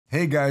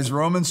Hey guys,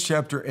 Romans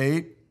chapter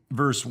 8,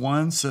 verse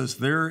 1 says,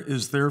 "There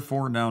is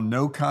therefore now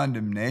no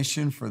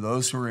condemnation for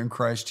those who are in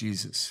Christ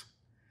Jesus."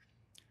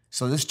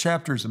 So this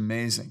chapter is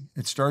amazing.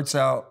 It starts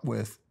out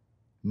with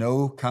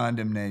no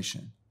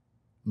condemnation,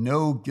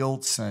 no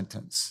guilt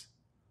sentence,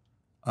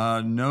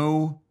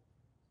 no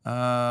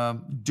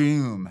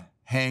doom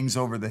hangs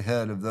over the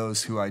head of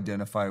those who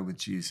identify with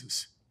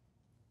Jesus.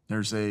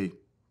 There's a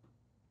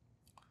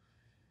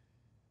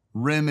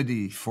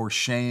remedy for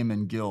shame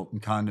and guilt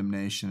and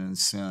condemnation and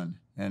sin.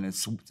 And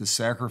it's the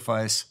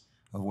sacrifice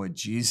of what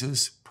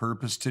Jesus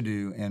purposed to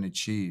do and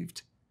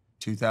achieved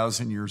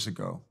 2,000 years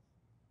ago.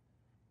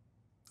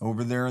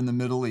 Over there in the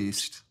Middle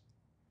East,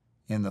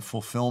 in the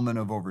fulfillment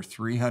of over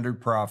 300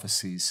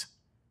 prophecies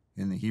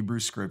in the Hebrew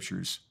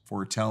Scriptures,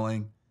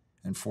 foretelling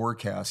and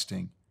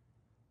forecasting,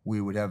 we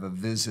would have a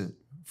visit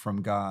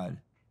from God.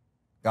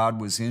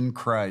 God was in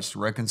Christ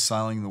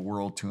reconciling the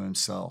world to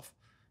himself,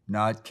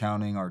 not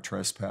counting our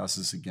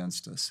trespasses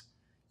against us.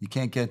 You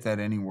can't get that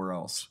anywhere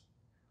else.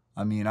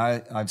 I mean,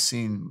 I've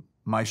seen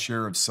my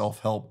share of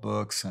self-help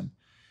books, and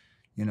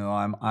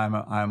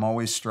I'm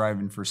always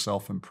striving for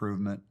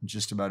self-improvement in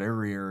just about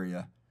every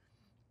area.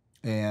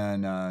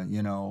 And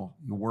you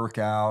work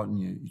out and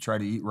you try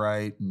to eat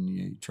right, and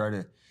you try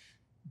to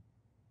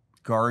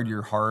guard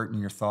your heart and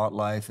your thought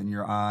life and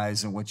your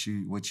eyes and what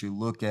you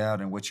look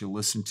at and what you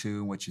listen to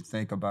and what you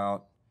think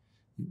about.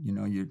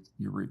 You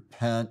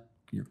repent.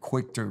 You're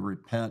quick to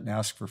repent and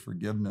ask for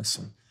forgiveness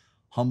and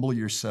humble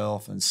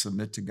yourself and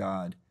submit to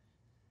God.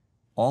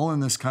 All in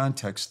this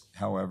context,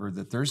 however,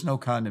 that there's no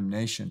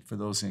condemnation for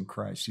those in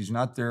Christ. He's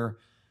not there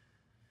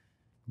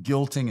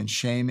guilting and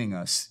shaming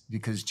us,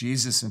 because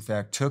Jesus, in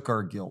fact, took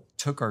our guilt,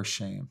 took our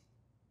shame.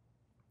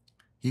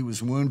 He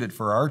was wounded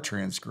for our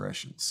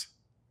transgressions.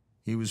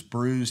 He was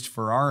bruised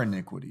for our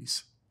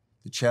iniquities.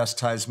 The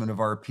chastisement of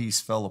our peace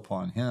fell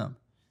upon him,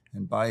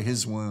 and by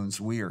his wounds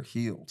we are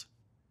healed.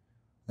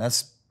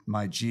 That's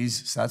my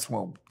Jesus. That's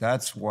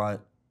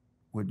what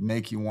would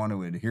make you want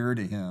to adhere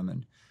to him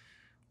and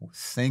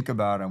think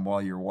about him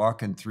while you're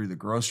walking through the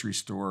grocery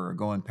store or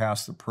going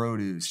past the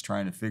produce,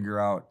 trying to figure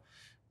out,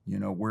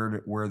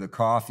 where the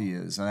coffee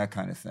is and that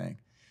kind of thing.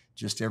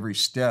 Just every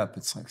step,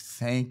 it's like,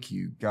 thank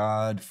you,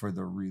 God, for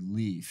the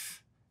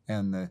relief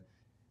and the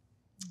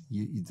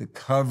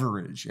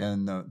coverage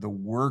and the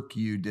work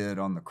you did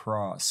on the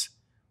cross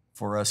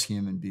for us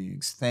human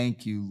beings.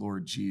 Thank you,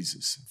 Lord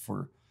Jesus,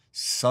 for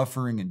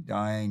suffering and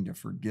dying to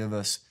forgive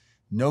us.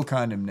 No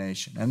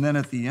condemnation. And then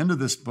at the end of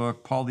this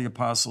book, Paul the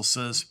Apostle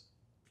says,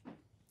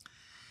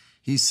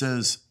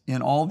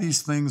 in all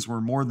these things we're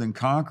more than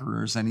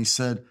conquerors. And he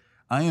said,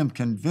 I am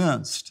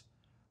convinced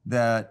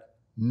that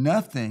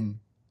nothing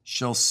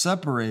shall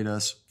separate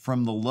us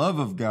from the love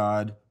of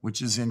God,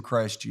 which is in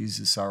Christ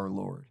Jesus our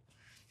Lord.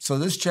 So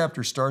this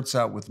chapter starts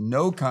out with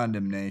no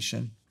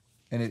condemnation,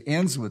 and it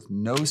ends with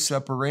no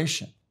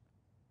separation.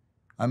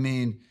 I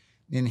mean,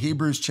 in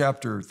Hebrews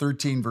chapter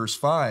 13, verse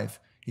 5,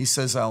 he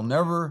says,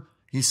 that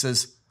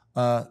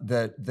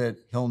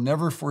he'll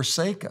never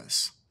forsake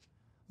us.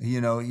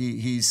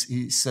 He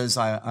says,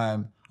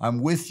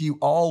 I'm with you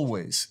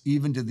always,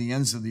 even to the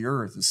ends of the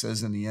earth, it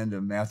says in the end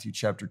of Matthew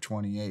chapter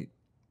 28.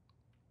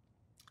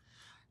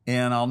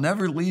 And I'll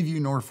never leave you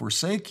nor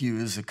forsake you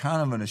is a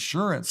kind of an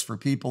assurance for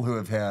people who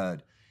have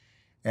had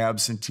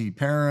absentee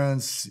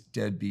parents,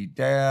 deadbeat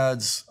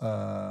dads,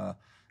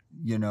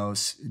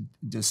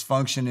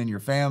 dysfunction in your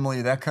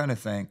family, that kind of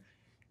thing.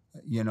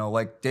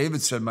 Like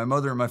David said, my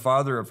mother and my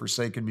father have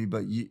forsaken me,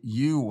 but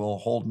you will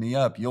hold me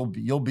up. You'll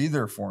be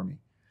there for me.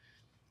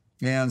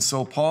 And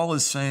so Paul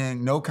is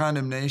saying no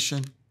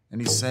condemnation, and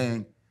he's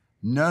saying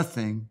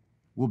nothing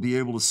will be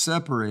able to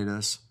separate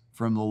us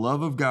from the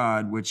love of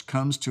God, which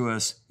comes to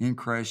us in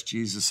Christ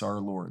Jesus our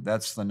Lord.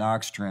 That's the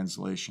Knox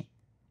translation.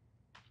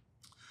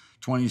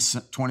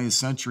 20th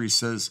century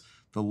says,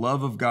 the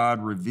love of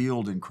God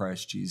revealed in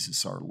Christ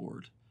Jesus our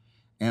Lord.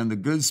 And the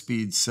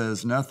Goodspeed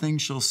says, nothing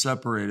shall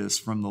separate us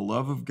from the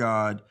love of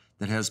God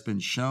that has been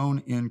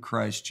shown in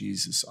Christ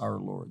Jesus our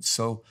Lord.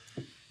 So,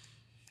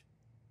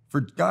 for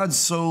God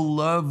so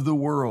loved the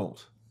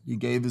world, he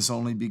gave his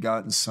only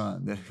begotten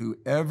Son, that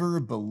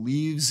whoever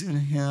believes in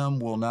him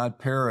will not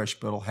perish,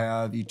 but will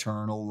have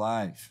eternal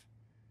life.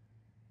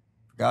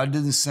 God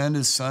didn't send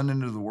his Son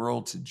into the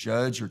world to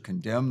judge or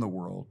condemn the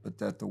world, but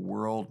that the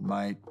world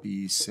might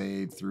be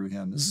saved through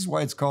him. This is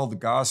why it's called the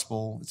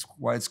gospel. It's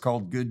why it's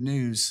called good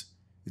news.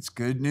 It's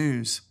good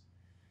news.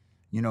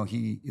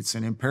 It's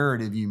an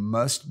imperative. You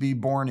must be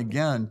born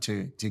again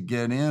to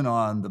get in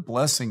on the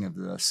blessing of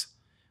this.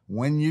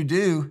 When you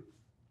do,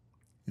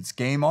 it's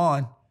game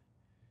on.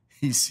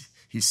 He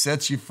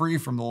sets you free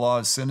from the law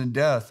of sin and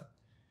death.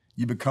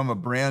 You become a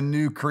brand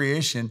new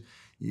creation.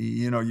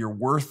 You're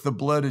worth the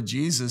blood of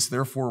Jesus,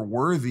 therefore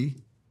worthy.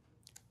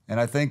 And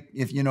I think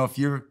if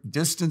you've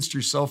distanced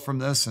yourself from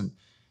this and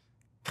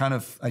kind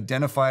of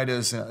identified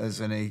as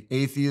an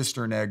atheist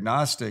or an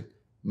agnostic,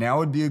 now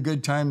would be a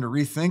good time to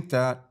rethink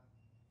that.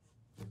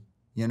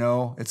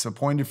 It's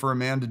appointed for a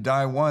man to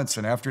die once,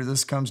 and after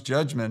this comes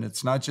judgment.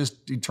 It's not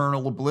just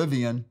eternal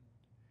oblivion.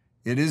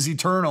 It is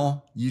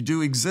eternal. You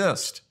do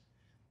exist.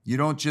 You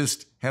don't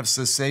just have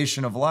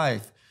cessation of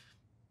life.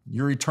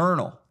 You're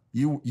eternal.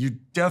 You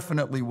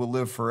definitely will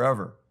live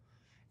forever.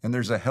 And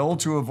there's a hell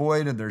to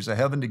avoid and there's a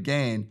heaven to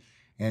gain.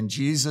 And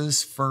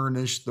Jesus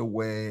furnished the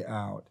way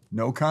out.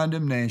 No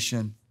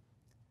condemnation,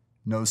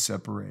 no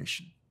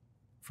separation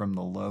from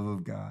the love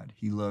of God.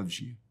 He loves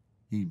you.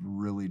 He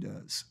really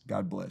does.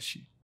 God bless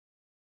you.